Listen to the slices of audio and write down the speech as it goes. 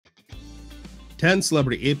10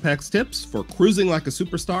 Celebrity Apex tips for cruising like a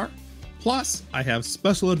superstar. Plus, I have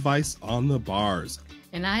special advice on the bars.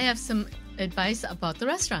 And I have some advice about the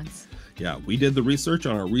restaurants. Yeah, we did the research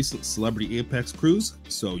on our recent Celebrity Apex cruise,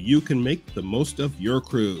 so you can make the most of your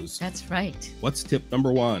cruise. That's right. What's tip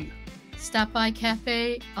number 1? Stop by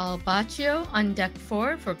Cafe Al Baccio on deck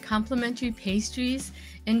 4 for complimentary pastries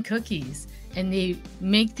and cookies. And they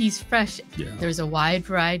make these fresh. Yeah. There's a wide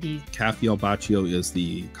variety. Cafe Al Baccio is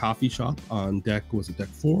the coffee shop on deck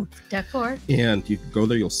 4? Deck 4. And you can go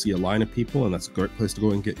there, you'll see a line of people, and that's a great place to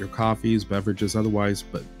go and get your coffees, beverages, otherwise.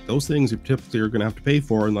 But those things you typically are going to have to pay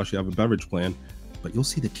for unless you have a beverage plan. But you'll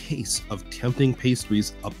see the case of tempting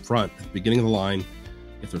pastries up front at the beginning of the line,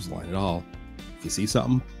 if there's a line at all. If you see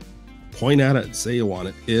something, point at it and say you want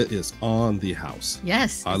it. It is on the house.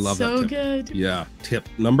 Yes, I love so that tip. good. Yeah. Tip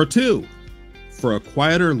number 2. For a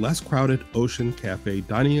quieter, less crowded Ocean Cafe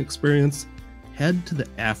dining experience, head to the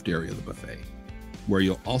aft area of the buffet, where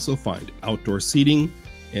you'll also find outdoor seating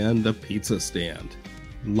and a pizza stand.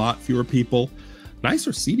 A lot fewer people,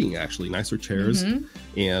 nicer seating actually, nicer chairs.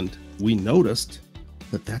 And we noticed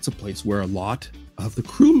that that's a place where a lot of the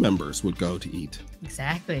crew members would go to eat.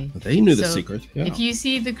 Exactly. They knew the secret. Yeah. If you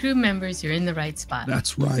see the crew members, you're in the right spot.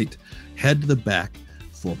 That's right. Head to the back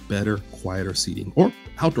for better, quieter seating or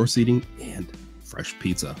outdoor seating and fresh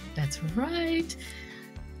pizza. That's right.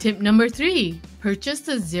 Tip number 3, purchase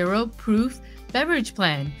the zero proof beverage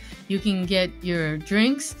plan. You can get your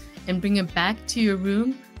drinks and bring it back to your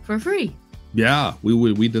room for free. Yeah,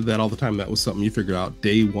 we did that all the time. That was something you figured out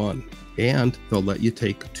day 1. And they'll let you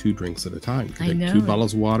take 2 drinks at a time. You can take 2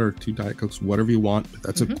 bottles of water, 2 Diet Cokes, whatever you want. But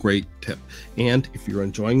that's a great tip. And if you're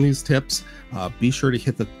enjoying these tips, be sure to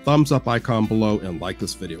hit the thumbs up icon below and like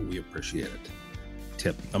this video. We appreciate it.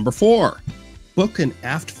 Tip number 4, book an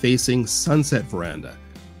aft-facing sunset veranda.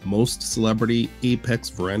 Most Celebrity Apex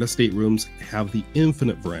veranda staterooms have the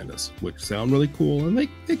infinite verandas, which sound really cool, and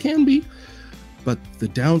they can be. But the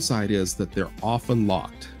downside is that they're often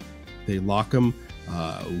locked. They lock them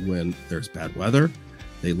when there's bad weather.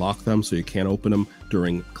 They lock them so you can't open them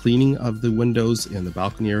during cleaning of the windows in the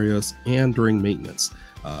balcony areas and during maintenance.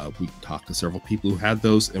 We talked to several people who had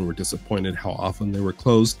those and were disappointed how often they were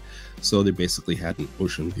closed. So they basically had an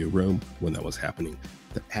ocean view room when that was happening.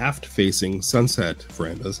 The aft-facing sunset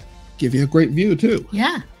verandas give you a great view too.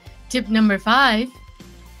 Yeah. Tip number 5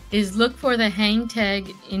 is look for the hang tag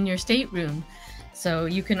in your stateroom. So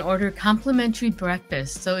you can order complimentary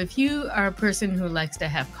breakfast. So if you are a person who likes to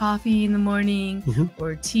have coffee in the morning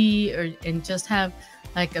or tea and just have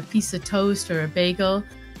like a piece of toast or a bagel,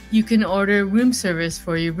 you can order room service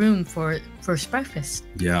for your room for first breakfast.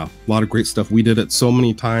 Yeah, a lot of great stuff. We did it so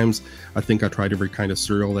many times. I think I tried every kind of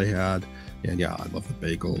cereal they had. And yeah, I love the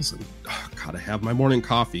bagels and gotta have my morning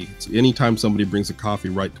coffee. It's anytime somebody brings a coffee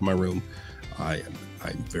right to my room, I'm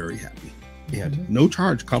very happy. And no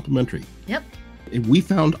charge, complimentary. Yep. We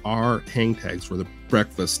found our hang tags for the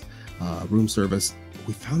breakfast room service.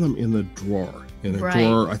 We found them in the drawer. In a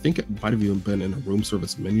drawer, I think it might have even been in a room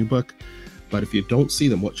service menu book. But if you don't see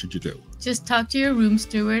them, what should you do? Just talk to your room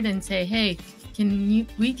steward and say, hey,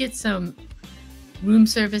 we get some room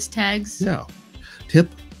service tags? Yeah. Tip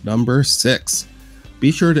number 6.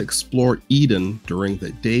 Be sure to explore Eden during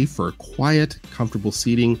the day for quiet, comfortable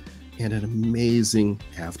seating and an amazing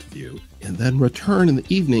aft view. And then return in the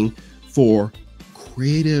evening for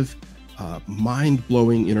creative,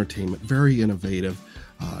 mind-blowing entertainment. Very innovative.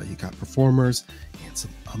 You got performers and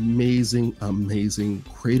some amazing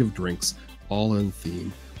creative drinks, all in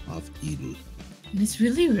theme of Eden. And it's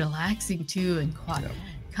really relaxing too and quiet. Yep.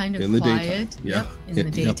 Kind of in the quiet. Daytime. Yeah. In the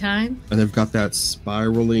daytime. Yep. And they've got that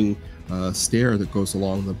spiraling stair that goes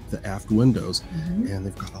along the aft windows, and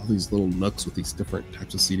they've got all these little nooks with these different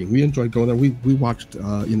types of seating. We enjoyed going there. We watched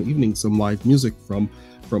in the evening some live music from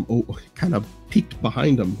kind of peeked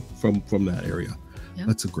behind them from that area. Yep.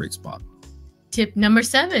 That's a great spot. Tip number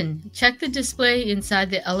 7, check the display inside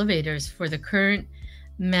the elevators for the current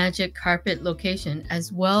magic carpet location,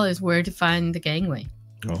 as well as where to find the gangway.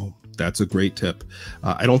 Oh, that's a great tip.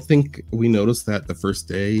 I don't think we noticed that the first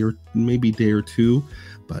day or maybe day or 2,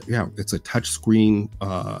 but yeah, it's a touch screen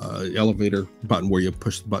elevator button where you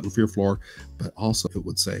push the button for your floor, but also it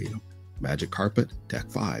would say, magic carpet, deck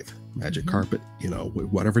 5, magic carpet,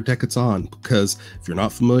 whatever deck it's on. Because if you're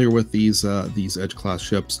not familiar with these Edge class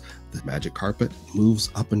ships, the magic carpet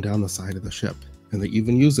moves up and down the side of the ship, and they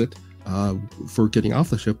even use it for getting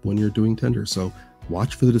off the ship when you're doing tender. So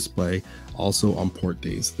watch for the display. Also on port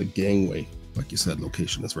days, the gangway like you said,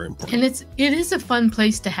 location is very important. And it is a fun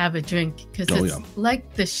place to have a drink because it's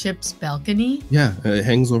like the ship's balcony. Yeah, it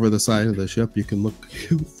hangs over the side of the ship. You can look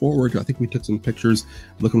forward. I think we took some pictures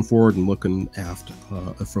looking forward and looking aft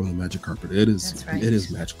from the magic carpet. It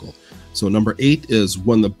is magical. So number 8 is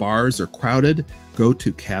when the bars are crowded, go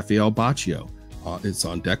to Cafe Al Baccio. It's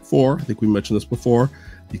on deck 4. I think we mentioned this before.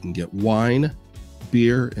 You can get wine,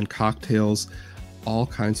 beer, and cocktails, all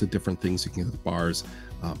kinds of different things you can get at the bars.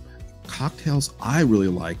 Cocktails I really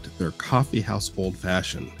liked their Coffee House Old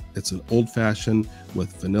Fashioned. It's an old fashioned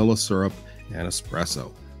with vanilla syrup and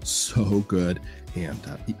espresso. So good. And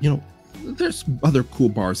there's other cool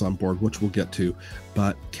bars on board, which we'll get to,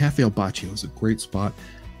 but Cafe Al Baccio is a great spot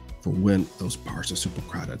for when those bars are super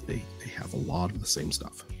crowded. They have a lot of the same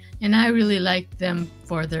stuff. And I really like them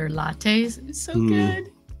for their lattes. It's so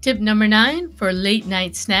good. Tip number 9, for late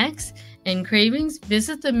night snacks and cravings,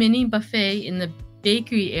 visit the mini buffet in the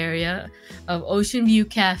bakery area of Ocean View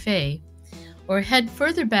Cafe, or head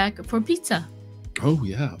further back for pizza. Oh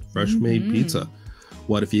yeah, fresh made pizza.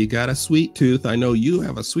 What if you got a sweet tooth? I know you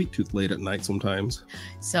have a sweet tooth late at night sometimes.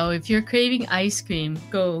 So if you're craving ice cream,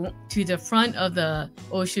 go to the front of the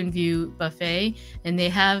Ocean View Buffet, and they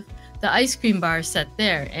have the ice cream bar set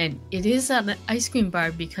there. And it is an ice cream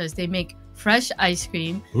bar because they make fresh ice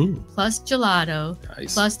cream plus gelato.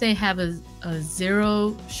 Nice. Plus they have a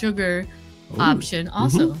zero sugar option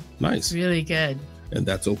also. Nice. It's really good. And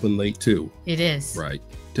that's open late too. It is. Right.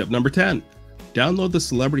 Tip number 10, download the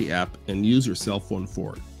Celebrity app and use your cell phone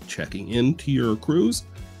for checking into your cruise,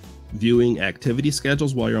 viewing activity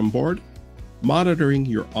schedules while you're on board, monitoring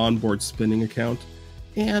your onboard spending account,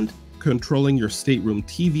 and controlling your stateroom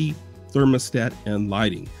TV, thermostat, and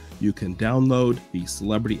lighting. You can download the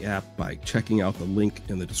Celebrity app by checking out the link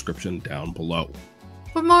in the description down below.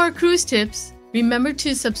 For more cruise tips, remember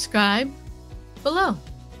to subscribe below.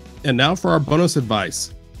 And now for our bonus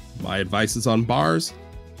advice. My advice is on bars.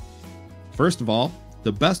 First of all,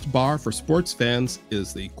 the best bar for sports fans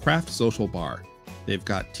is the Craft Social Bar. They've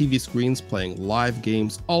got TV screens playing live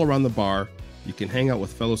games all around the bar. You can hang out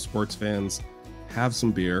with fellow sports fans, have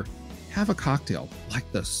some beer, have a cocktail like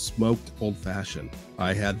the smoked old fashioned.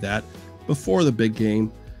 I had that before the big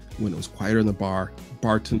game when it was quieter in the bar.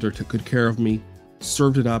 Bartender took good care of me,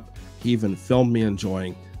 served it up. He even filmed me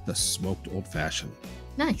enjoying the smoked old fashioned.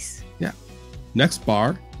 Nice. Yeah. Next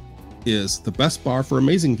bar is the best bar for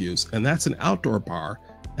amazing views, and that's an outdoor bar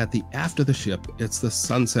at the aft of the ship. It's the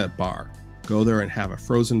Sunset Bar. Go there and have a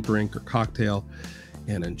frozen drink or cocktail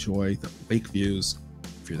and enjoy the lake views.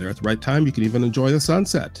 If you're there at the right time, you can even enjoy the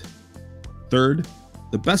sunset. Third,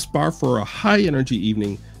 the best bar for a high energy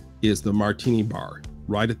evening is the Martini Bar.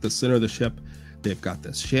 Right at the center of the ship, they've got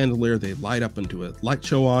this chandelier they light up and do a light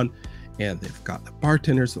show on, and they've got the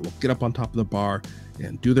bartenders that will get up on top of the bar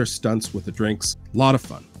and do their stunts with the drinks. A lot of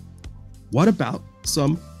fun. What about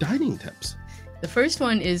some dining tips? The first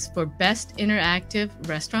one is for best interactive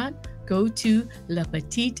restaurant. Go to Le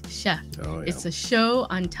Petit Chef. Oh, yeah. It's a show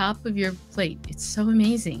on top of your plate. It's so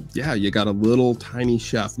amazing. Yeah, you got a little tiny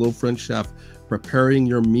chef, little French chef, preparing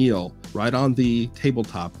your meal right on the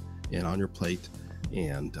tabletop and on your plate.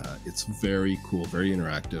 And it's very cool, very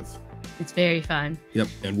interactive. It's very fun. Yep.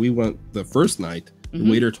 And we went the first night. The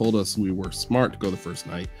waiter told us we were smart to go the first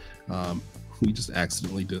night. We just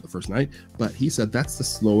accidentally did it the first night. But he said that's the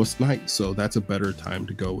slowest night. So that's a better time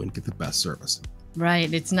to go and get the best service.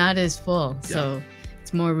 Right. It's not as full. Yeah. So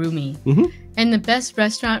it's more roomy. And the best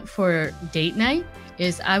restaurant for date night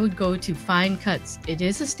is I would go to Fine Cuts. It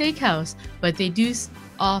is a steakhouse, but they do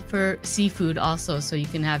offer seafood also, so you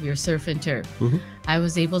can have your surf and turf. I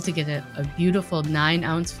was able to get a beautiful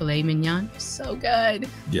 9-ounce filet mignon. So good.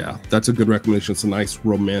 Yeah, that's a good recommendation. It's a nice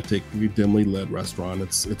romantic, dimly lit restaurant.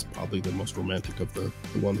 It's probably the most romantic of the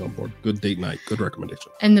ones on board. Good date night. Good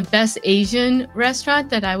recommendation. And the best Asian restaurant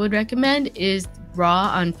that I would recommend is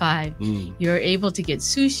Raw on 5. You're able to get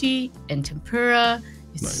sushi and tempura.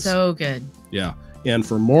 It's so good. Yeah. And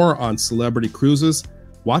for more on celebrity cruises,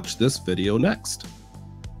 watch this video next.